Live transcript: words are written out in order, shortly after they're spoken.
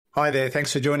Hi there.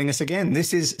 Thanks for joining us again.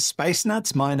 This is Space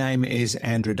Nuts. My name is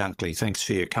Andrew Dunkley. Thanks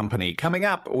for your company. Coming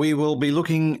up, we will be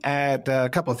looking at a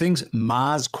couple of things.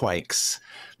 Marsquakes.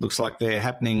 Looks like they're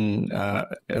happening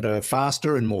at a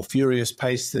faster and more furious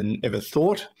pace than ever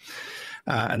thought.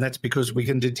 And that's because we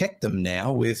can detect them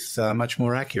now with much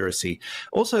more accuracy.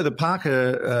 Also, the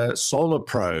Parker solar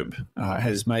probe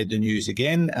has made the news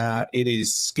again. It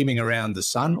is skimming around the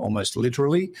sun, almost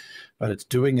literally, but it's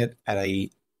doing it at a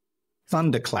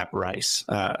thunderclap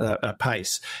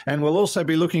pace. And we'll also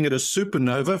be looking at a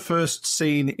supernova first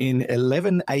seen in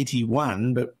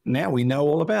 1181, but now we know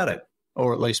all about it,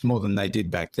 or at least more than they did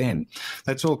back then.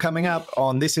 That's all coming up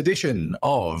on this edition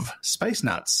of Space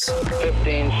Nuts.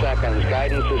 15 seconds.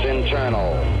 Guidance is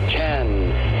internal.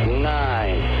 10,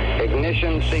 9.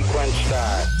 Ignition sequence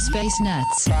start. Space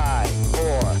Nuts. 5,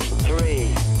 4,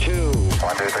 3, 2.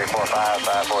 1, 2, 3, 4, 5,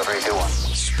 5, 4, 3, 2, 1.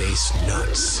 Space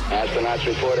Nuts. Astronauts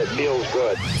report it feels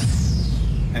good.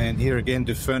 And here again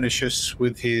to furnish us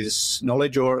with his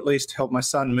knowledge, or at least help my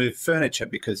son move furniture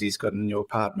because he's got a new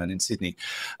apartment in Sydney,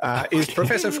 is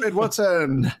Professor Fred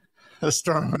Watson,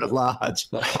 astronomer at large.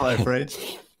 Hello, Fred.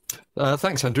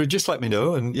 Thanks, Andrew. Just let me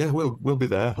know, and yeah, we'll be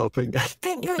there helping.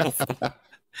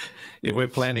 Yeah, we're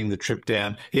planning the trip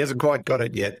down. He hasn't quite got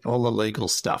it yet. All the legal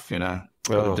stuff, you know.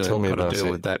 Tell me about deal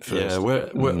it. with that first. Yeah,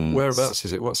 whereabouts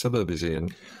is it? What suburb is he in?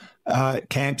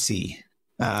 Campsie.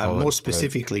 More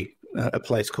specifically, a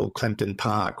place called Clempton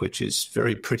Park, which is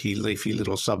very pretty, leafy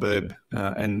little suburb.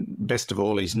 And best of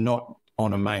all, he's not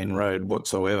on a main road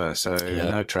whatsoever, so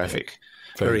no traffic.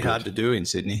 Very hard to do in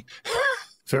Sydney.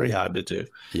 Very hard to do.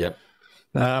 Yeah.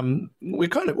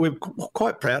 We're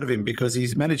quite proud of him because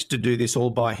he's managed to do this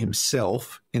all by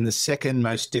himself in the second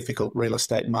most difficult real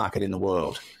estate market in the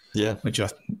world. Yeah, which I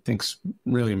think's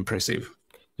really impressive.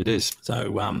 It is.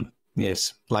 So,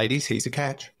 yes, ladies, he's a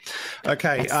catch.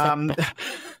 Okay. Now,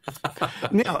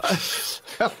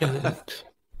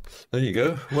 there you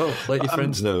go. Well, let your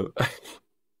friends know.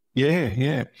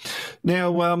 Yeah.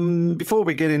 Now, before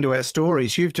we get into our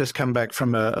stories, you've just come back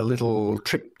from a little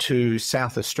trip to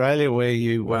South Australia where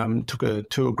you took a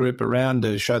tour group around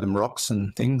to show them rocks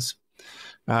and things.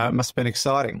 It must have been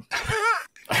exciting.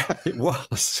 It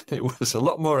was a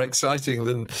lot more exciting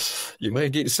than you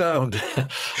made it sound.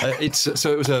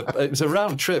 It was a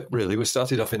round trip, really. We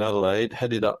started off in Adelaide,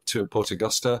 headed up to Port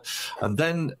Augusta, and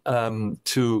then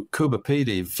to Coober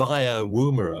Pedy via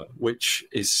Woomera, which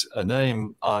is a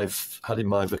name I've had in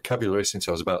my vocabulary since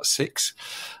I was about 6,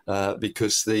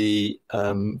 because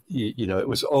it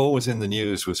was always in the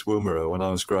news was Woomera when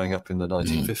I was growing up in the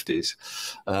 1950s,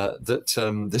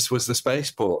 that this was the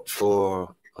spaceport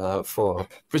for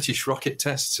British rocket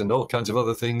tests and all kinds of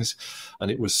other things. And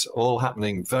it was all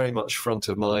happening very much front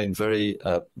of mind, very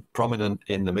prominent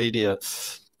in the media.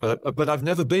 But I've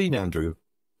never been, Andrew.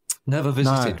 Never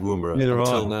visited Woomera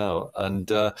until now.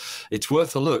 And it's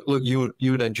worth a look. Look, you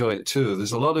would enjoy it too.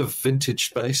 There's a lot of vintage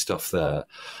space stuff there,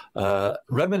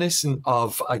 reminiscent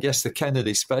of, I guess, the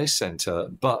Kennedy Space Center,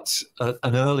 but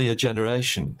an earlier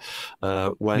generation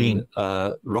when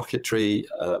rocketry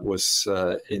was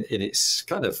in its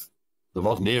kind of, the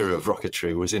modern era of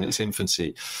rocketry was in its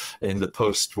infancy in the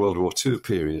post-World War II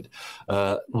period.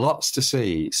 Lots to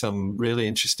see, some really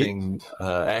interesting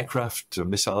aircraft,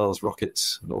 missiles,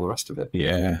 rockets, and all the rest of it.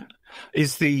 Yeah.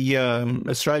 Is the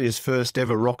Australia's first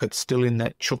ever rocket still in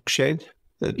that chook shed?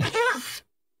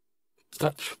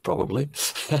 Probably.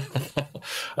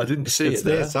 I didn't see it's it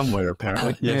there somewhere,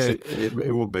 apparently. Yes,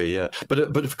 it will be, yeah. But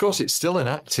of course, it's still an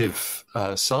active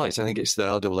site. I think it's the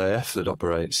RAAF that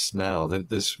operates now.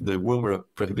 There's the Woomera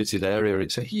prohibited area.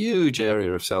 It's a huge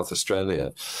area of South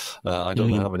Australia. I don't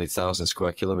know how many thousand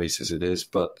square kilometres it is,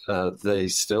 but they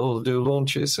still do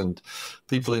launches, and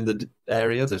people in the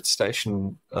area, the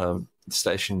station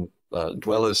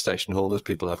dwellers, station holders,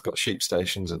 people have got sheep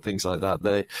stations and things like that.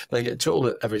 They get told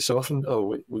that every so often,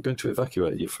 we're going to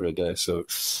evacuate you for a day. So,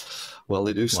 well,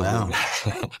 they do something.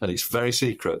 Wow. And it's very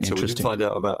secret. So we didn't find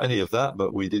out about any of that,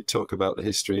 but we did talk about the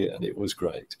history, and it was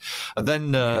great. And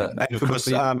then, of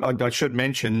course, I should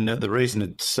mention the reason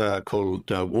it's called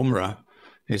Woomera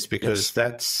is because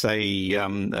that's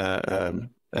an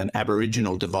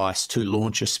Aboriginal device to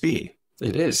launch a spear.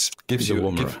 It is. Gives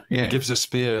a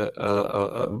spear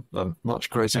a much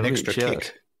greater reach. Extra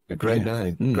kick. A great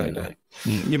name. Great name.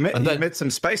 You met some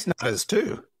space nutters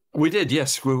too. We did,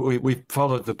 yes. We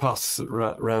followed the path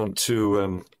round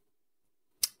to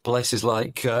places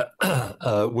like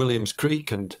Williams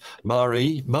Creek and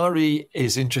Maree. Maree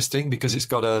is interesting because it's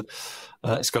got a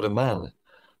man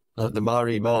the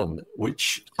Mari man,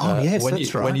 which yes, when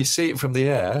that's you right. when you see it from the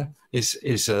air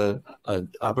is an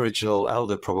Aboriginal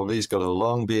elder probably. He's got a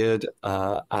long beard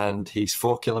and he's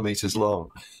 4 kilometres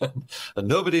long, and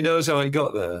nobody knows how he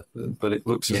got there. But it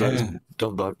looks as though it's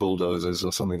done by bulldozers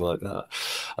or something like that.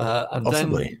 And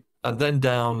Possibly. then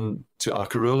down to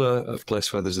Arkarula, a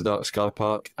place where there's a dark sky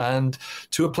park, and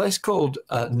to a place called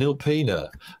Nilpena.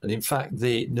 And in fact,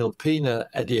 the Nilpena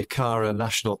Ediacara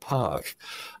National Park.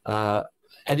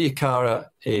 Ediacara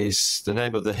is the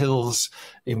name of the hills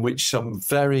in which some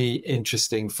very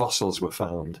interesting fossils were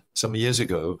found some years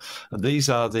ago. And these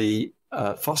are the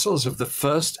fossils of the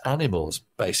first animals,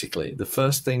 basically, the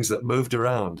first things that moved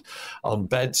around on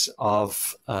beds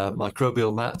of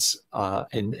microbial mats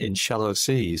in shallow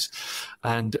seas.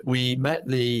 And we met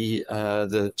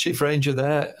the chief ranger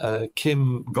there,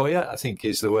 Kim Goya, I think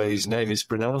is the way his name is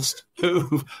pronounced,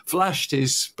 who flashed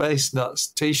his Space Nuts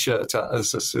T-shirt at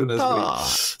us as soon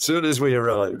as we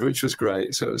arrived, which was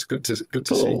great. So it was good to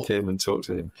see Kim and talk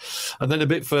to him. And then a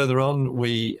bit further on,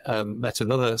 we met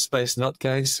another space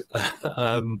nutcase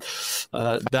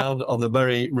down on the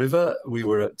Murray River. We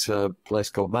were at a place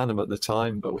called Manham at the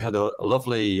time, but we had a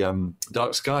lovely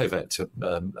dark sky event.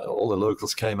 All the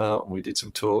locals came out and we did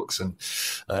some talks, and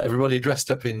everybody dressed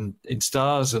up in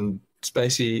stars and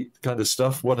spacey kind of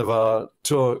stuff. One of our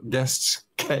tour guests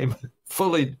came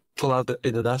fully clad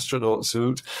in an astronaut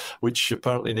suit, which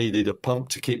apparently needed a pump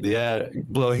to keep the air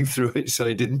blowing through it so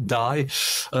he didn't die.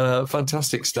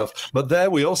 Fantastic stuff. But there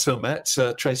we also met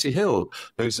Tracy Hill,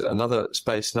 who's another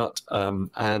space nut,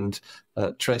 and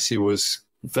Tracy was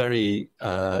very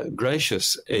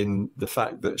gracious in the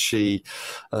fact that she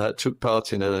took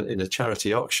part in a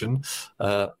charity auction,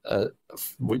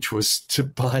 which was to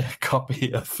buy a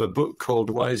copy of a book called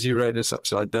Why is Uranus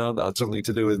Upside Down? That had something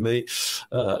to do with me.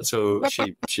 So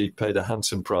she paid a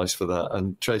handsome price for that.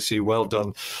 And Tracy, well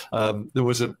done. There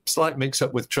was a slight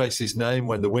mix-up with Tracy's name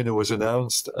when the winner was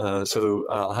announced, so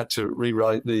I had to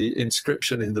rewrite the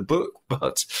inscription in the book,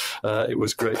 but it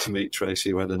was great to meet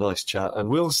Tracy. We had a nice chat, and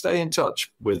we'll stay in touch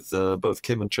with both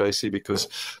Kim and Tracy, because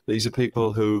these are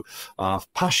people who are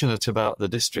passionate about the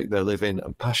district they live in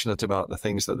and passionate about the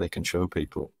things that they can show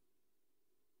people.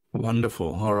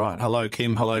 Wonderful. All right. Hello,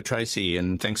 Kim. Hello, Tracy.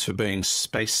 And thanks for being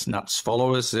Space Nuts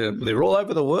followers. They're all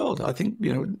over the world. I think,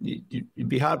 you'd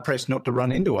be hard-pressed not to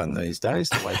run into one these days,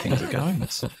 the way things are going.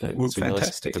 It would be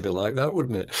fantastic. Nice to be like that,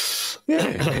 wouldn't it?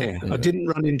 Yeah. I didn't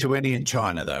run into any in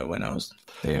China, though, when I was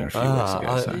there a few weeks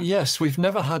ago. So. Yes, we've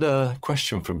never had a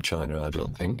question from China, I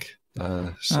don't think.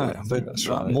 I think that's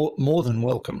right. More than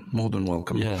welcome. More than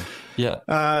welcome. Yeah.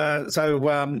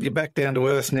 So you're back down to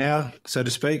earth now, so to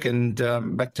speak, and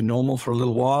back to normal for a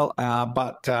little while.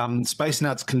 But Space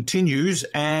Nuts continues,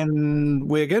 and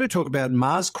we're going to talk about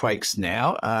Marsquakes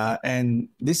now. And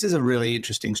this is a really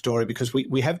interesting story because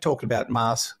we have talked about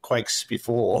Marsquakes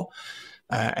before.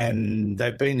 And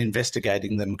they've been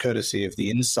investigating them courtesy of the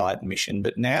InSight mission,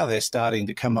 but now they're starting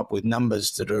to come up with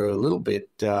numbers that are a little bit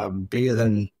bigger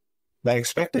than they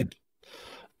expected.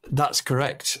 That's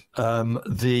correct.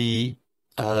 The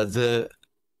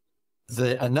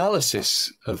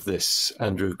analysis of this,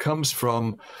 Andrew, comes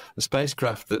from a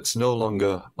spacecraft that's no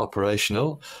longer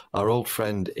operational, our old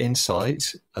friend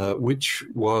InSight, which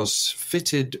was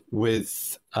fitted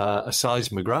with a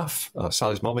seismograph,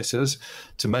 seismometers,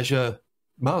 to measure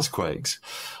Marsquakes.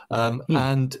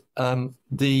 And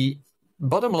the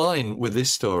bottom line with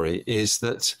this story is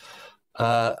that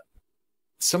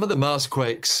some of the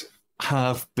Marsquakes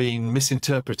have been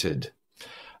misinterpreted,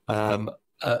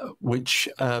 which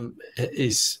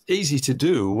is easy to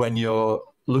do when you're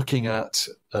looking at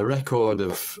a record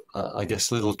of, I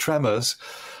guess, little tremors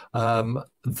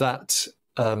that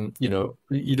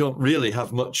you don't really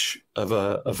have much of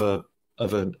a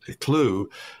clue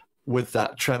with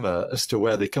that tremor as to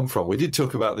where they come from. We did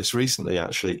talk about this recently,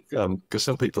 actually, because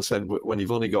some people said, when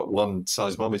you've only got one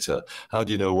seismometer, how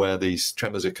do you know where these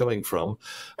tremors are coming from?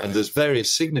 And there's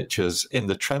various signatures in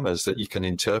the tremors that you can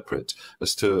interpret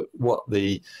as to what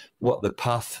the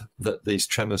path that these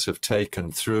tremors have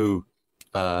taken through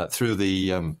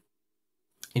the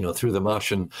through the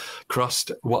Martian crust,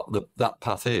 what that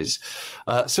path is.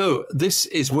 So this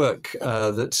is work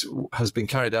that has been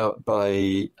carried out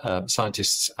by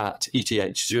scientists at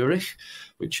ETH Zurich,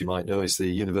 which you might know is the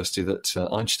university that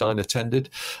Einstein attended,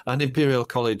 and Imperial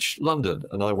College London.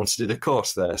 And I once did a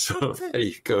course there, so there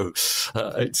you go.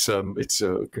 It's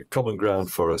a common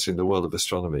ground for us in the world of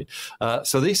astronomy.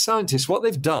 So these scientists, what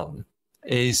they've done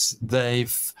is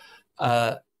they've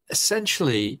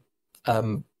essentially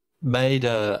made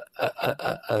a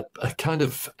kind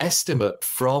of estimate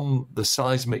from the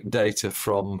seismic data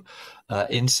from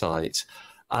InSight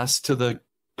as to the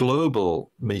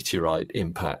global meteorite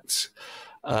impacts.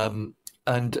 And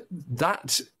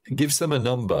that gives them a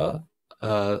number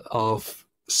of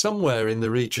somewhere in the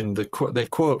region, they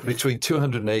quote between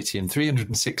 280 and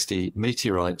 360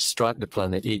 meteorites strike the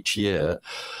planet each year,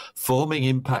 forming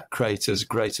impact craters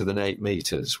greater than 8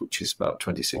 meters, which is about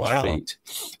 26 feet.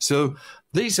 So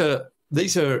these are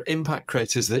impact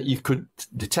craters that you could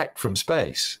detect from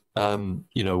space,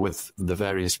 with the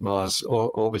various Mars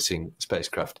orbiting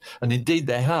spacecraft. And indeed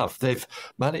they have. They've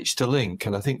managed to link,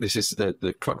 and I think this is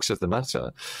the crux of the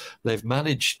matter, they've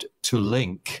managed to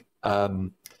link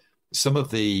some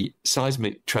of the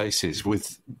seismic traces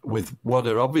with what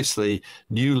are obviously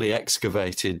newly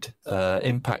excavated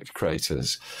impact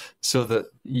craters, so that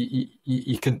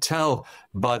you can tell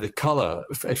by the color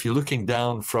if you're looking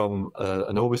down from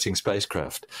an orbiting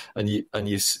spacecraft and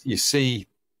you see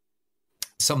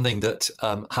something that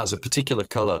has a particular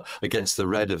color against the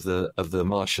red of the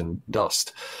Martian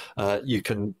dust, you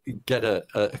can get a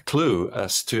clue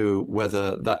as to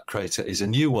whether that crater is a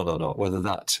new one or not, whether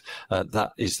that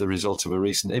is the result of a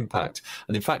recent impact.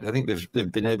 And in fact, I think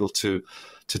they've been able to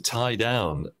tie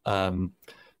down some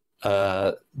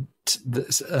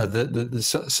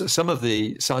of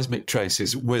the seismic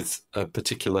traces with a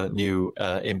particular new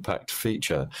impact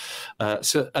feature.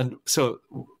 So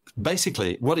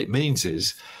basically, what it means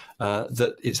is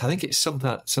that I think it's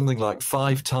something like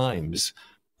 5 times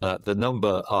the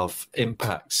number of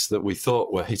impacts that we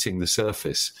thought were hitting the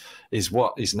surface is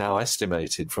what is now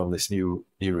estimated from this new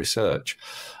research.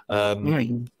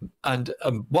 And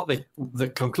what the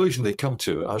conclusion they come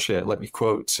to, actually, let me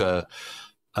quote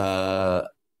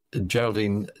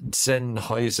Geraldine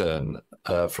Zenhäusern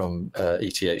from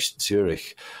ETH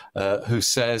Zurich, who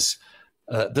says,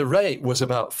 the rate was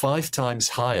about 5 times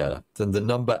higher than the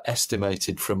number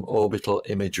estimated from orbital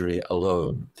imagery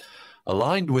alone.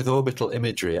 Aligned with orbital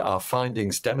imagery, our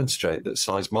findings demonstrate that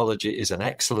seismology is an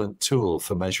excellent tool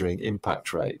for measuring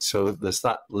impact rate. So there's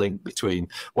that link between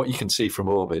what you can see from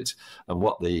orbit and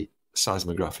what the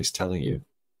seismograph is telling you.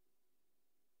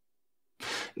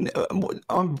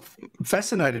 I'm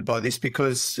fascinated by this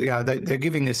because they're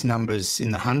giving us numbers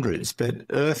in the hundreds, but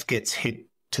Earth gets hit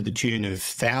to the tune of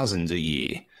thousands a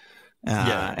year.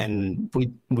 And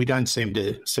we don't seem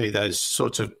to see those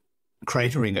sorts of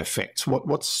cratering effects.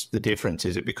 What's the difference?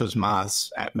 Is it because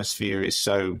Mars' atmosphere is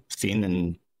so thin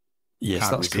and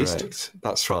can't resist? Correct.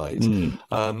 That's right.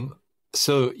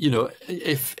 So,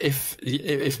 if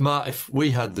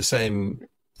we had the same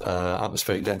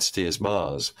atmospheric density as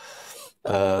Mars,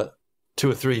 200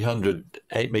 or 300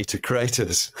 8-meter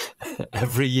craters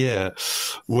every year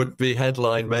would be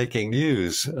headline making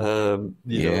news,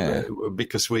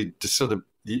 because we just sort of,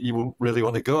 you wouldn't really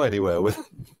want to go anywhere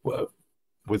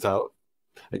without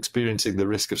experiencing the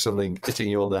risk of something hitting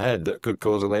you on the head that could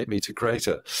cause an 8-meter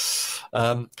crater.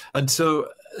 And so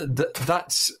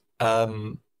that's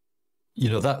the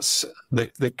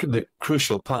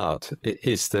crucial part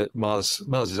is that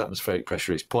Mars's atmospheric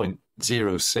pressure is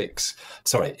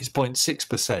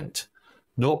 0.6%,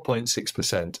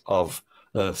 0.6% of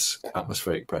Earth's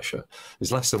atmospheric pressure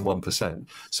is less than 1%.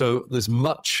 So there's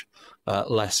much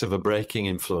less of a braking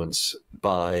influence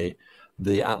by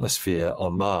the atmosphere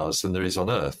on Mars than there is on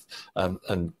Earth.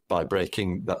 And by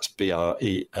braking, that's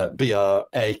B-R-A-K-I-N-G,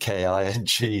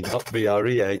 not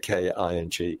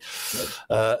B-R-E-A-K-I-N-G.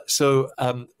 So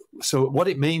what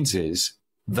it means is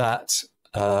that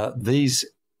these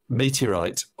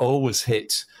meteorites always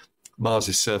hit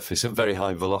Mars's surface at very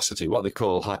high velocity, what they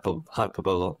call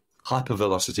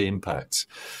hypervelocity impacts.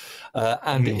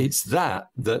 And it's that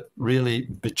really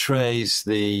betrays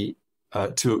to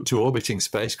orbiting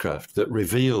spacecraft, that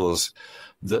reveals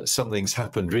that something's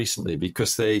happened recently,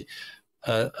 because they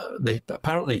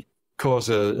apparently cause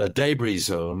a debris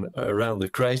zone around the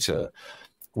crater,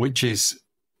 which is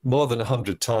more than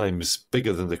 100 times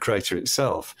bigger than the crater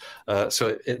itself.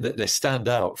 So they stand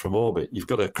out from orbit. You've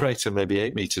got a crater maybe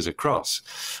 8 meters across,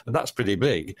 and that's pretty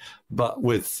big, but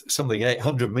with something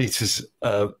 800 meters,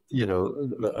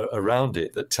 around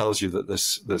it, that tells you that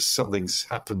there's something's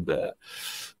happened there.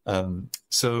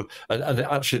 So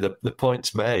actually the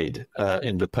points made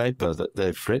in the paper that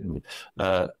they've written,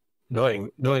 knowing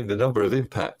the number of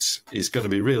impacts is going to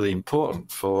be really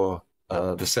important for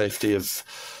the safety of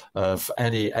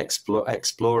any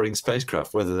exploring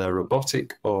spacecraft, whether they're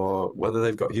robotic or whether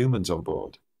they've got humans on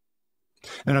board.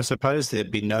 And I suppose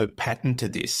there'd be no pattern to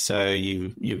this. So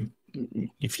I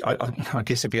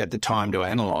guess if you had the time to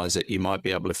analyse it, you might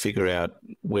be able to figure out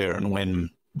where and when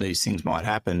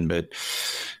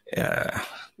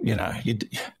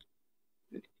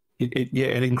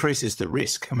it increases the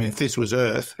risk. I mean, if this was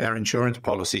Earth, our insurance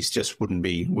policies just wouldn't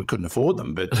be, we couldn't afford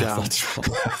them. But That's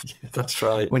right. That's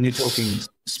right. When you're talking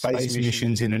space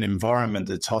missions in an environment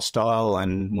that's hostile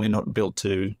and we're not built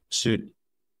to suit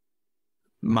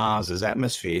Mars's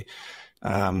atmosphere,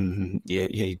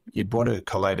 you'd want to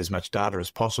collate as much data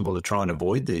as possible to try and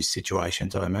avoid these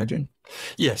situations, I imagine.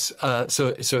 Yes,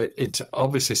 so it's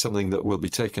obviously something that will be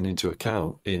taken into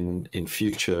account in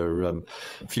future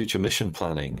mission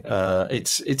planning.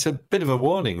 It's a bit of a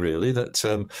warning, really,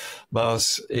 that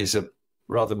Mars is a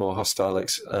rather more hostile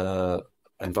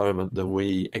environment than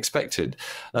we expected.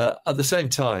 At the same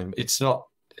time, it's not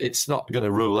going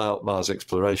to rule out Mars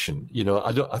exploration.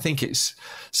 I think it's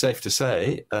safe to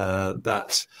say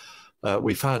that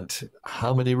we've had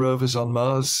how many rovers on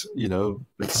Mars?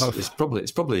 It's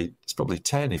probably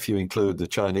 10 if you include the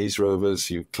Chinese rovers.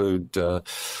 You include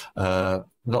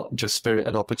not just Spirit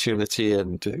and Opportunity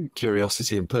and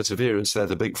Curiosity and Perseverance. They're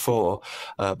the big four,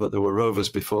 but there were rovers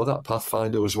before that.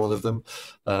 Pathfinder was one of them.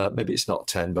 Maybe it's not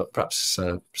 10, but perhaps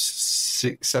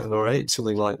 6, 7 or 8,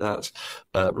 something like that.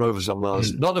 Rovers on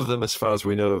Mars. None of them, as far as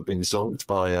we know, have been zonked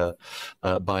by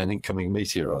an incoming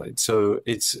meteorite. So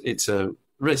it's a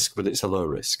risk, but it's a low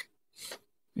risk.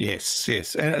 Yes.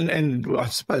 And I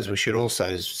suppose we should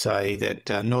also say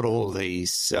that not all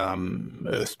these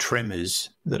Earth tremors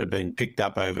that have been picked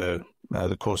up over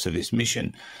the course of this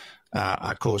mission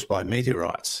are caused by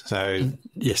meteorites. So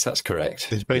yes, that's correct.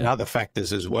 There's been other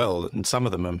factors as well, and some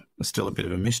of them are still a bit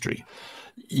of a mystery.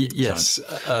 Yes.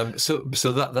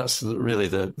 So that's really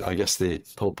the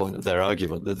whole point of their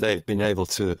argument, that they've been able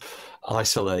to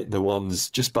isolate the ones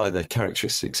just by their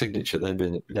characteristic signature. They've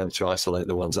been able to isolate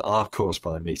the ones that are caused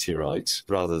by meteorites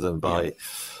rather than by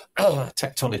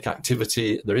tectonic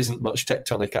activity. There isn't much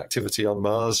tectonic activity on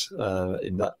Mars.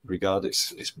 In that regard,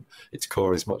 its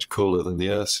core is much cooler than the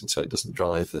Earth's, and so it doesn't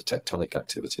drive the tectonic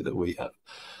activity that we have.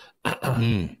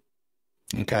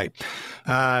 Okay.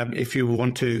 If you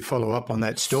want to follow up on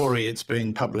that story, it's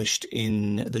been published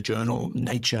in the journal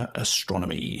Nature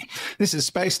Astronomy. This is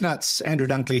Space Nuts. Andrew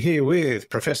Dunkley here with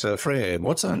Professor Fred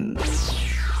Watson. 0G,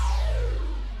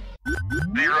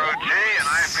 and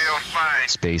I feel fine.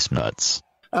 Space Nuts.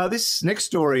 This next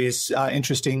story is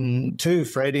interesting too,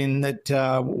 Fred, in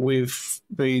that we've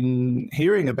been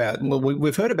hearing about, well,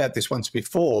 we've heard about this once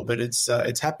before, but it's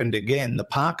happened again. The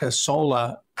Parker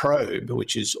Solar Probe,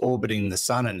 which is orbiting the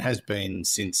sun and has been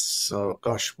since,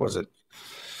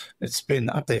 it's been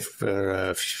up there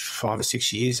for 5 or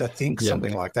 6 years, I think,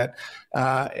 something like that.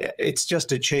 It's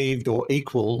just achieved or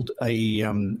equaled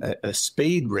a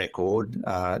speed record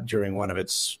during one of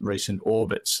its recent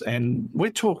orbits. And we're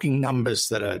talking numbers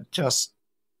that are just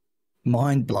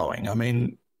mind-blowing. I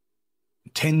mean,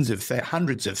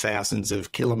 hundreds of thousands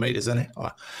of kilometres an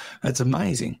hour. It's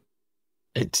amazing.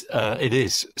 It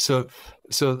is. So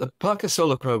the Parker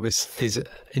Solar Probe is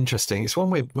interesting. It's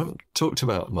one we haven't talked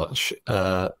about much,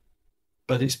 but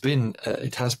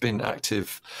it has been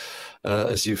active,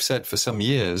 as you've said, for some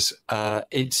years.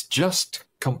 It's just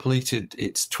completed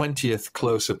its 20th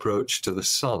close approach to the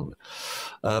sun,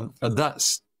 and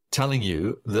that's telling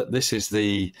you that this is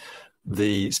the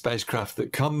spacecraft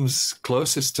that comes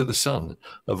closest to the sun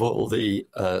of all the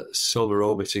solar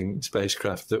orbiting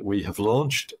spacecraft that we have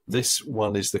launched. This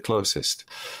one is the closest.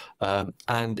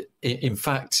 And in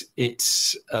fact,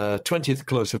 its 20th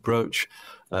close approach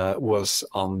was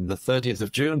on the 30th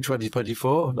of June,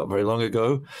 2024, not very long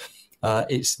ago.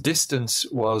 Its distance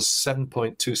was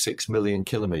 7.26 million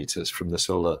kilometres from the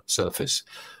solar surface.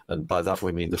 And by that,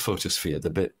 we mean the photosphere, the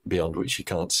bit beyond which you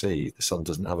can't see. The sun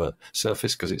doesn't have a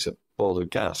surface because it's a ball of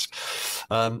gas.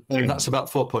 And that's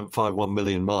about 4.51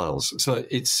 million miles. So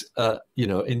it's,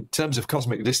 in terms of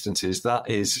cosmic distances, that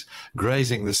is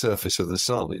grazing the surface of the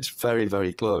sun. It's very,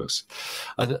 very close.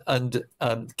 And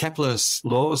Kepler's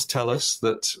laws tell us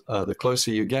that the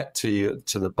closer you get to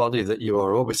the body that you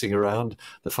are orbiting around,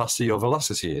 the faster your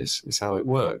velocity is how it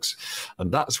works. And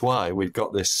that's why we've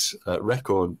got this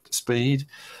record speed.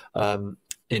 In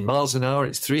miles an hour,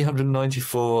 it's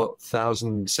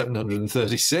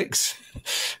 394,736.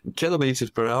 Kilometres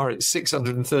per hour, it's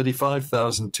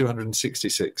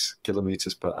 635,266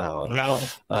 kilometres per hour. Wow.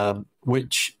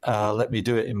 Which, let me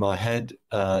do it in my head,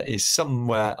 is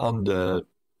somewhere under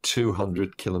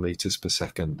 200 kilometres per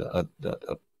second. I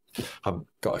haven't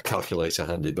got a calculator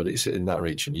handy, but it's in that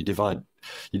region. You divide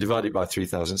it by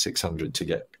 3,600 to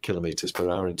get kilometres per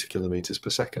hour into kilometres per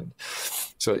second.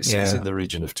 So it's in the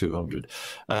region of 200.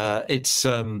 That's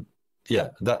a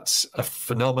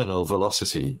phenomenal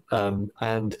velocity.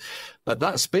 And at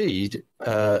that speed,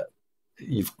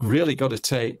 you've really got to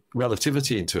take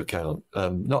relativity into account,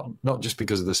 not just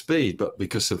because of the speed, but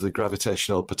because of the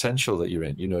gravitational potential that you're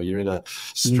in. You're in a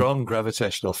strong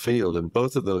gravitational field, and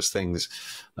both of those things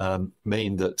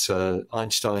mean that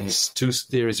Einstein's two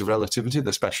theories of relativity,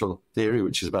 the special theory,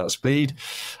 which is about speed,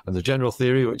 and the general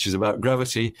theory, which is about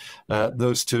gravity,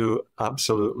 those two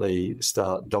absolutely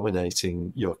start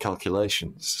dominating your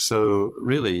calculations. So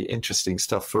really interesting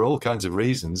stuff for all kinds of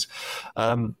reasons.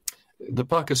 The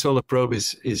Parker Solar Probe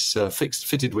is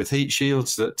fitted with heat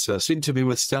shields that seem to be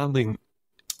withstanding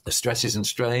the stresses and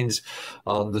strains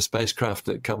on the spacecraft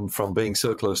that come from being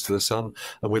so close to the sun.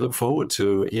 And we look forward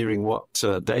to hearing what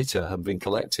data have been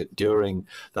collected during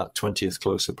that 20th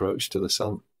close approach to the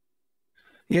sun.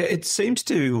 Yeah, it seems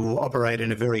to operate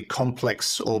in a very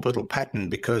complex orbital pattern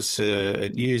because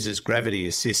it uses gravity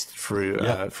assist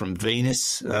from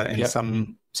Venus in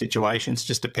some situations.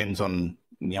 Just depends on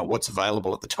what's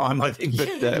available at the time, I think, but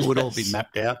it would all be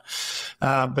mapped out.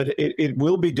 But it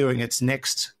will be doing its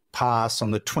next pass on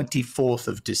the 24th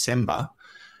of December,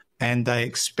 and they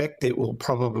expect it will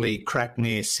probably crack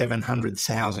near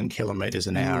 700,000 kilometres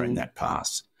an hour in that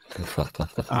pass.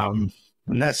 And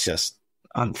that's just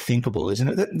unthinkable, isn't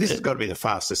it? This has got to be the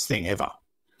fastest thing ever.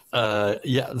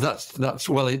 That's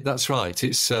right.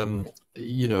 It's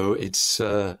it's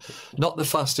not the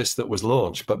fastest that was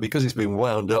launched, but because it's been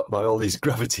wound up by all these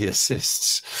gravity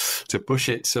assists to push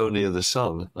it so near the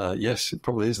sun, yes, it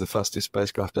probably is the fastest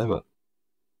spacecraft ever.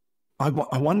 I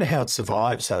wonder how it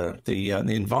survives the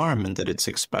environment that it's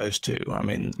exposed to. I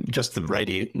mean, just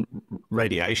the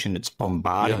radiation it's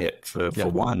bombarding it for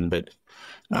one, but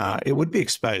it would be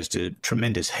exposed to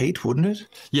tremendous heat, wouldn't it?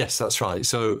 Yes, that's right.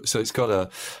 So it's got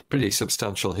a pretty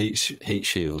substantial heat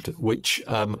shield, which,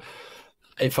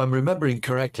 if I'm remembering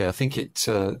correctly, I think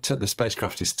the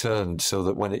spacecraft is turned so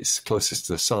that when it's closest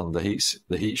to the sun, the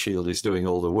heat shield is doing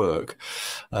all the work,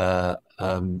 while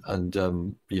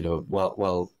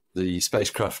the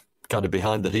spacecraft kind of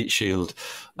behind the heat shield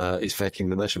is making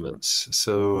the measurements.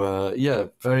 So,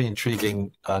 very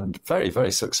intriguing and very,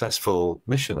 very successful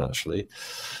mission, actually.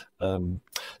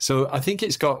 So I think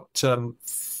it's got,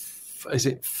 is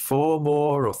it 4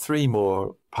 more or 3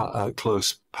 more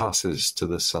close passes to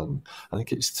the sun? I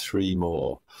think it's 3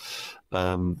 more.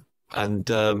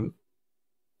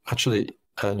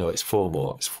 No, it's 4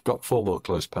 more. It's got 4 more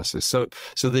close passes. So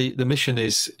the mission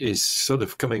is sort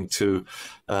of coming to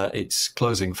its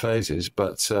closing phases,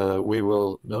 but we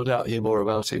will no doubt hear more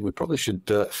about it. We probably should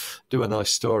do a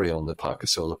nice story on the Parker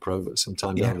Solar Probe at some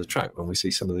time down the track when we see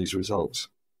some of these results.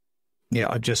 Yeah,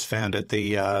 I just found it.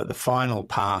 The final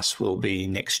pass will be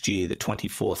next year, the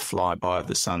 24th flyby of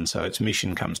the sun. So its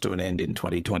mission comes to an end in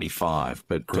 2025.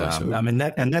 But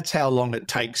that's how long it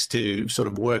takes to sort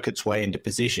of work its way into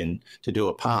position to do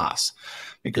a pass,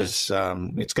 because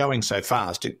it's going so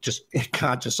fast. It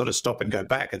can't just sort of stop and go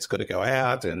back. It's got to go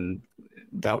out and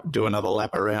do another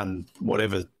lap around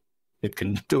whatever. It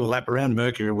can do a lap around.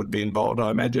 Mercury would be involved,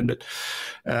 I imagine. But,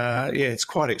 it's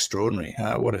quite extraordinary.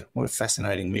 What a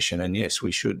fascinating mission. And, yes,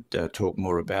 we should talk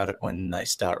more about it when they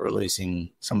start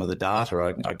releasing some of the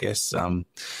data, I guess. Who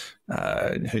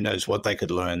knows what they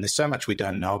could learn. There's so much we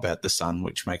don't know about the sun,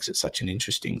 which makes it such an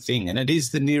interesting thing. And it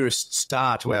is the nearest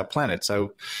star to our planet.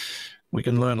 So we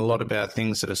can learn a lot about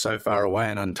things that are so far away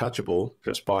and untouchable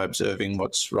just by observing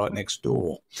what's right next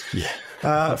door.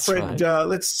 Yeah, Fred, right.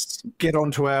 Let's get on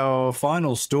to our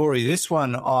final story. This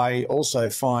one I also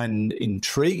find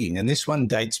intriguing, and this one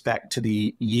dates back to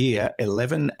the year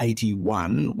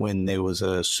 1181 when there was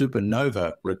a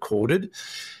supernova recorded,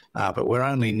 but we're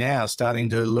only now starting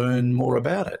to learn more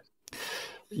about it.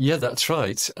 Yeah, that's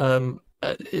right.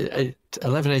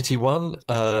 1181,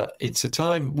 it's a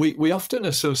time we often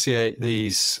associate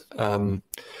these ancient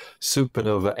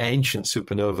supernova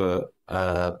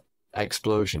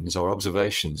explosions or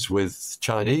observations with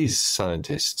Chinese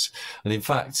scientists. And in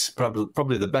fact,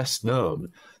 probably the best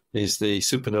known is the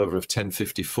supernova of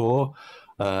 1054,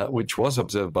 which was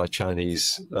observed by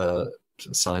Chinese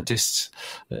scientists,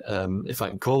 if I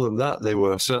can call them that. They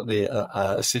were certainly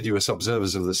assiduous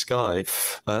observers of the sky.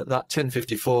 That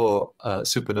 1054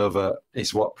 supernova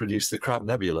is what produced the Crab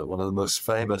Nebula, one of the most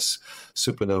famous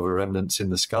supernova remnants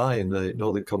in the sky in the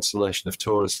northern constellation of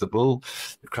Taurus the Bull.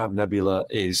 The Crab Nebula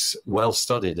is well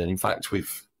studied, and in fact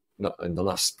we've in the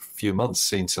last few months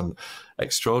seen some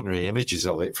extraordinary images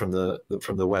of it from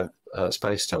the Webb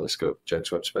Space Telescope,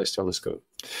 James Webb Space Telescope.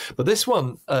 But this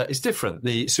one is different.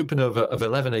 The supernova of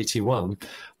 1181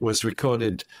 was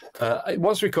recorded. It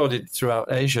was recorded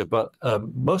throughout Asia, but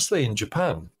mostly in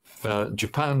Japan.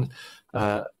 Japan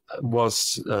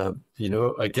was,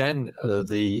 again,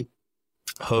 the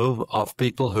home of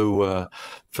people who were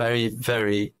very,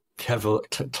 very clever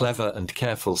and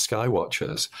careful sky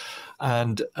watchers.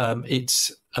 And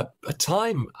it's a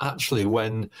time, actually,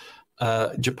 when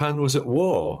Japan was at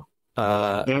war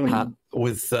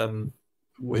with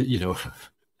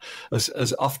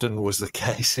as often was the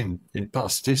case in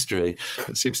past history.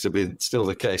 It seems to be still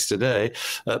the case today.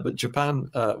 But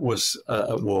Japan was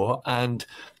at war, and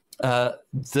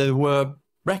there were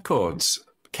records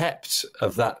kept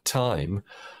of that time,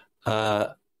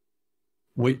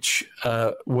 which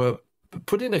were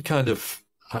put in a kind of...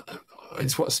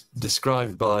 it's what's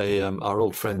described by our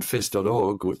old friend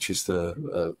phys.org, which is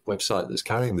the website that's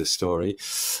carrying this story,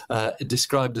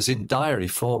 described as in diary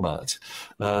format.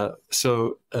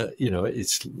 So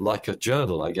it's like a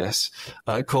journal, I guess,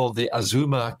 called the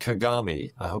Azuma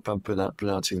Kagami. I hope I'm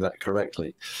pronouncing that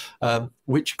correctly,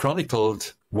 which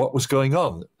chronicled what was going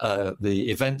on, the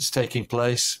events taking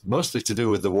place, mostly to do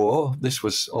with the war. This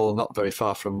was all not very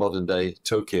far from modern-day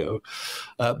Tokyo,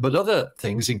 but other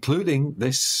things, including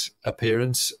this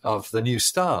appearance of the new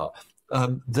star.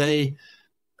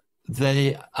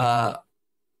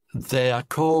 They are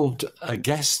called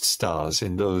guest stars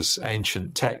in those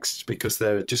ancient texts because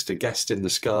they're just a guest in the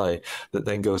sky that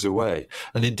then goes away.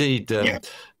 And indeed, there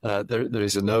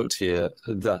is a note here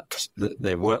that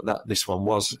this one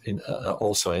was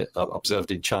also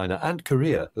observed in China and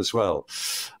Korea as well,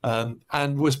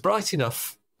 and was bright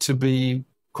enough to be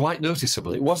quite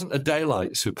noticeable. It wasn't a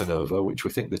daylight supernova, which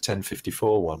we think the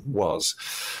 1054 one was,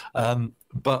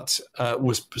 but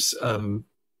was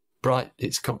bright.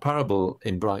 It's comparable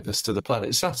in brightness to the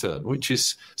planet Saturn, which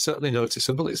is certainly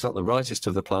noticeable. It's not the brightest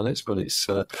of the planets, but it's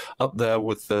up there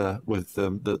with the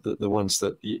ones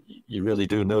that you really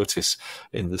do notice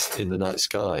in the night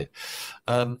sky.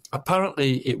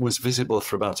 Apparently, it was visible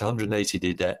for about 180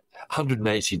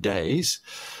 days,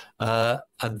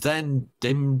 and then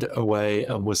dimmed away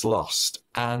and was lost.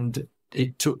 And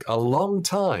it took a long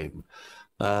time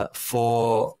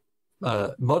for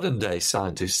modern-day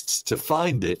scientists to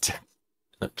find it.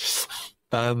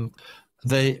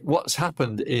 What's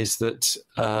happened is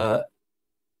that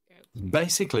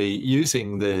basically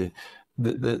using the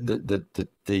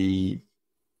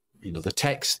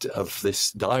text of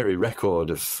this diary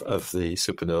record of the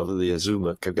supernova, the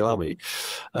Azuma Kagami,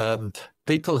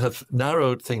 people have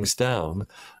narrowed things down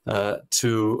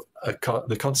to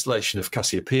the constellation of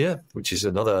Cassiopeia, which is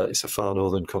it's a far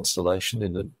northern constellation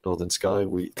in the northern sky.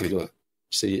 We don't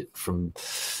see it from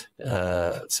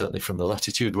certainly from the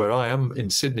latitude where I am in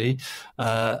Sydney,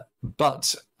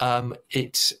 but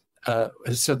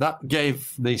so that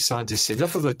gave the scientists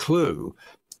enough of a clue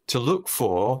to look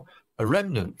for a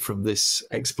remnant from this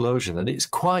explosion, and it's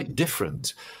quite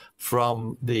different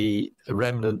from the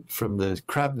remnant from the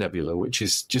Crab Nebula, which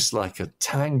is just like a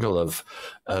tangle of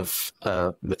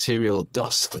material,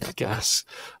 dust and gas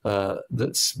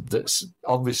that's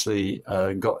obviously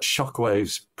got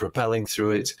shockwaves propelling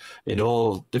through it in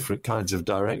all different kinds of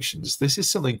directions. This is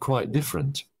something quite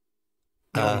different.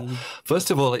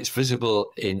 First of all, it's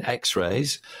visible in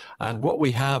X-rays, and what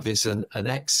we have is an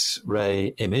X-ray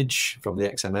image from the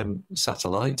XMM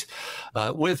satellite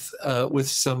with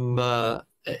some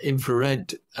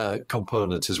infrared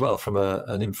component as well from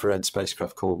an infrared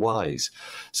spacecraft called WISE.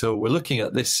 So we're looking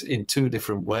at this in two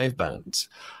different wavebands,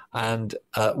 and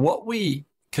what we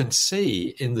can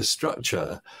see in the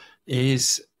structure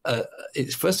is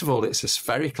first of all, it's a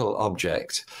spherical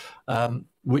object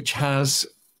which has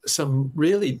some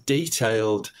really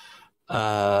detailed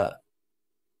what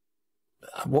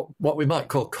we might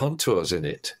call contours in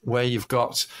it, where you've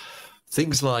got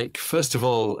things like, first of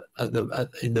all,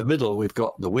 in the middle, we've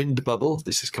got the wind bubble.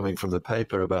 This is coming from the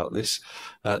paper about this.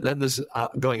 Then there's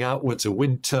going outwards a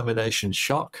wind termination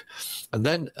shock, and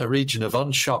then a region of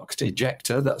unshocked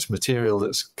ejector. That's material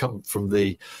that's come from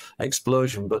the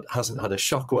explosion but hasn't had a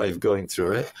shock wave going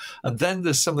through it. And then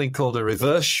there's something called a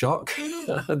reverse shock,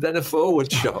 and then a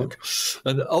forward shock.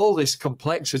 And all this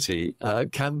complexity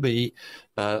can be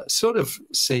sort of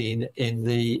seen in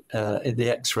the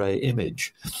X-ray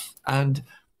image. And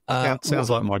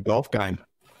sounds like my golf game.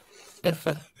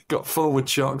 Got forward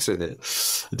shocks in it.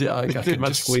 Too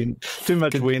much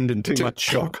wind and too much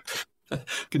shock. I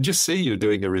can just see you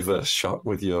doing a reverse shock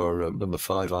with your number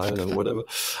 5 iron or whatever.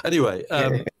 Anyway,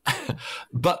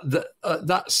 but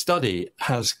that study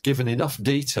has given enough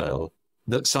detail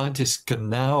that scientists can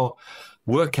now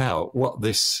work out what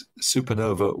this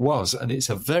supernova was, and it's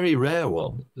a very rare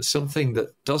one, something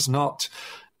that does not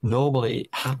normally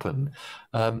happen.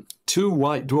 2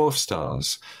 white dwarf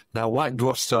stars. Now, white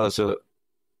dwarf stars are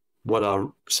what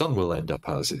our sun will end up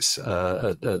as. It's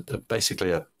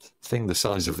basically a thing the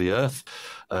size of the Earth,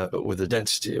 but with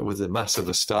the mass of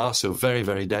a star, so very,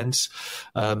 very dense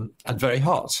and very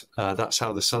hot. That's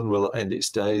how the sun will end its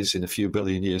days in a few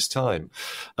billion years' time.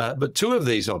 But two of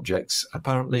these objects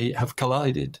apparently have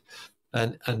collided.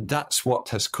 And that's what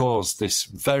has caused this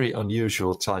very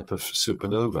unusual type of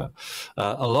supernova.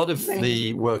 A lot of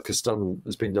the work has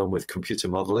been done with computer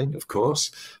modeling, of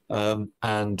course,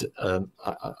 and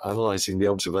analysing the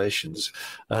observations.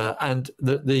 And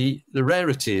the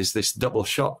rarity is this double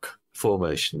shock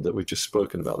formation that we've just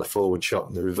spoken about, the forward shock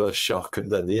and the reverse shock and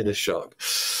then the inner shock.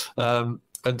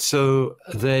 And so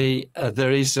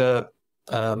there is a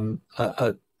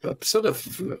sort of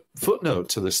footnote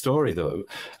to the story, though,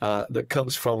 that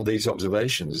comes from these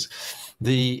observations.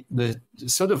 The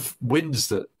sort of winds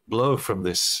that blow from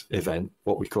this event,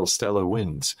 what we call stellar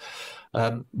winds,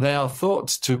 they are thought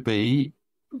to be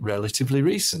relatively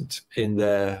recent in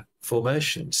their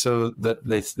formation, so that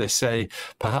they say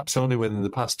perhaps only within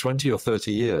the past 20 or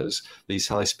 30 years these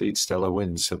high-speed stellar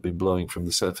winds have been blowing from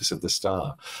the surface of the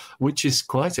star, which is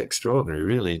quite extraordinary,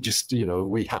 really. Just,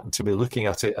 we happen to be looking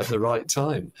at it at the right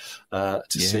time to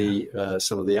see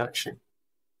some of the action.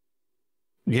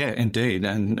 Yeah, indeed.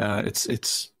 And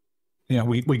it's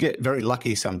we get very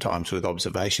lucky sometimes with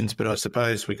observations, but I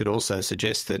suppose we could also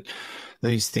suggest that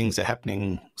these things are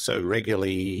happening so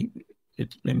regularly.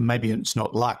 Maybe it's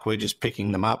not luck. We're just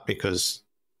picking them up because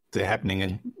they're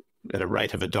happening at a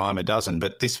rate of a dime a dozen.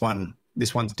 But this one's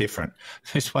different.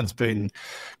 This one's been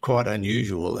quite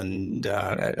unusual and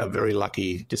a very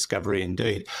lucky discovery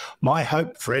indeed. My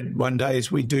hope, Fred, one day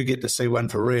is we do get to see one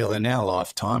for real in our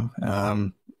lifetime.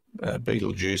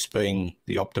 Betelgeuse being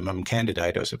the optimum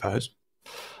candidate, I suppose.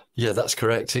 Yeah, that's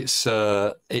correct. It's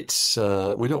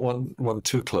we don't want one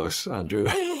too close, Andrew.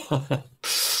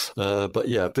 But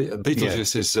yeah,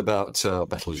 Betelgeuse is about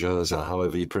Betelgeuse, or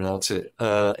however you pronounce it.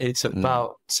 It's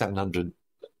about 700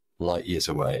 light years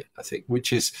away, I think,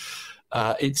 which is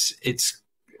it's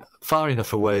far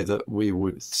enough away that we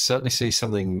would certainly see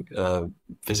something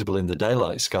visible in the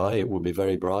daylight sky. It would be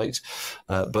very bright,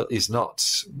 but is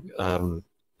not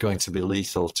going to be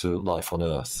lethal to life on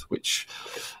Earth, which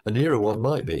a nearer one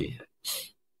might be.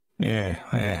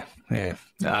 Yeah.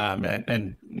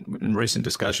 And in recent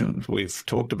discussions, we've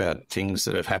talked about things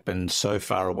that have happened so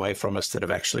far away from us that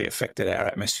have actually affected our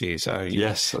atmosphere. So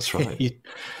yes, that's right.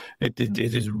 It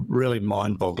is really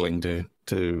mind-boggling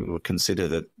to consider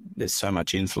that there's so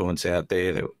much influence out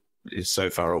there that is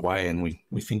so far away, and we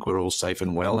think we're all safe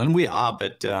and well, and we are,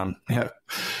 but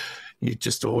you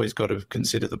just always got to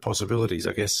consider the possibilities,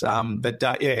 I guess.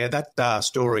 That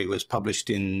story was published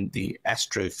in the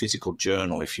Astrophysical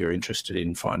Journal, if you're interested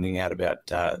in finding out about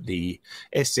the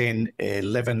SN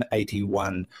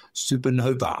 1181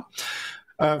 supernova.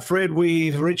 Fred,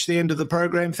 we've reached the end of the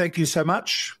program. Thank you so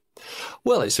much.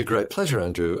 Well, it's a great pleasure,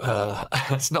 Andrew.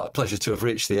 It's not a pleasure to have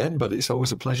reached the end, but it's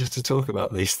always a pleasure to talk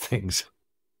about these things.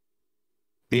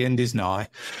 The end is nigh.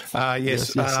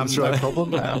 Yes, that's right. No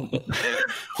problem.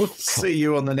 We'll see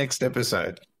you on the next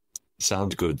episode.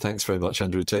 Sounds good. Thanks very much,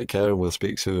 Andrew. Take care, and we'll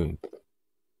speak soon.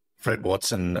 Fred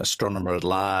Watson, astronomer at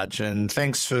large. And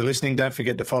thanks for listening. Don't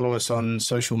forget to follow us on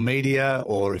social media,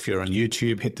 or if you're on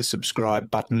YouTube, hit the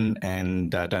subscribe button. And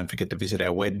don't forget to visit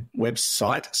our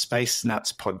website,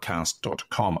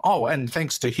 spacenutspodcast.com. Oh, and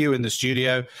thanks to Hugh in the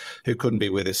studio, who couldn't be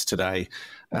with us today.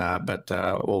 But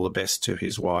all the best to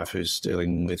his wife, who's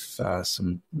dealing with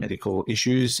some medical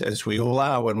issues, as we all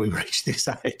are when we reach this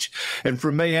age. And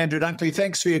from me, Andrew Dunkley,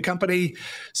 thanks for your company.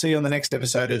 See you on the next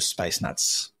episode of Space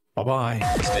Nuts. Bye-bye.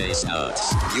 Space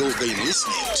Nuts. You've been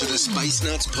listening to the Space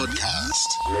Nuts podcast.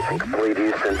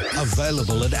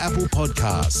 Available at Apple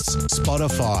Podcasts,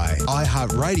 Spotify,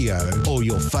 iHeartRadio, or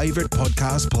your favourite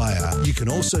podcast player. You can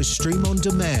also stream on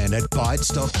demand at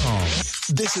Bytes.com.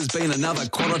 This has been another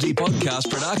quality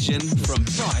podcast production from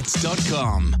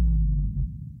Bytes.com.